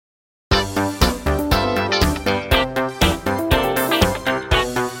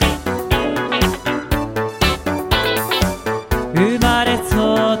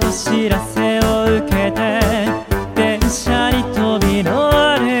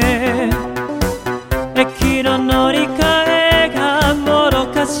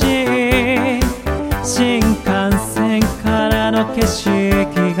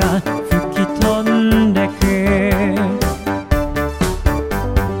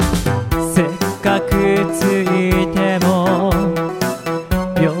近く着いても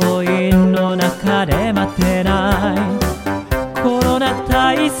病院の中で待てない、コロナ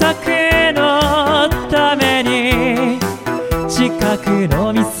対策のために近く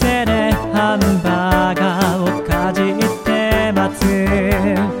の店でハンバーガーをかじって待つ。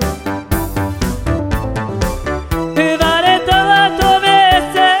生まれたとメ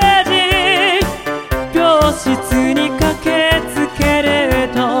ッセージ、病室に駆けつける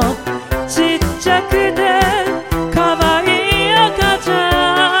と、ちっちゃくてかわいい赤ちゃ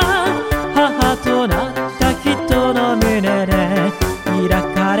ん、母となった人の胸で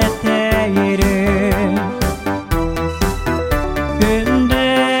抱かれている。産んで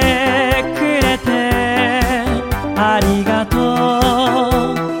くれてありがと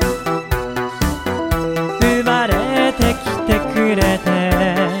う、生まれてきてくれて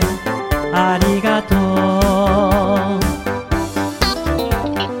ありがとう。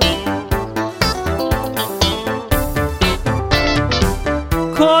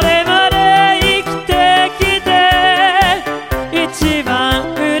これまで生きてきて一番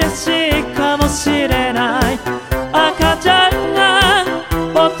嬉しいかもしれない、赤ちゃんが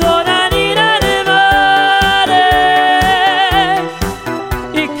大人になるまで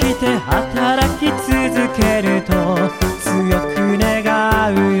生きて働き続けると強く願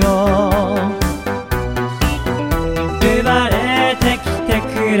うよ。生まれてきて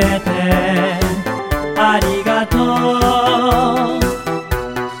くれてありがとう、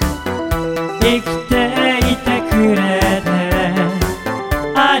生きていてくれて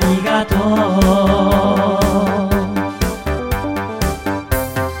ありがとう。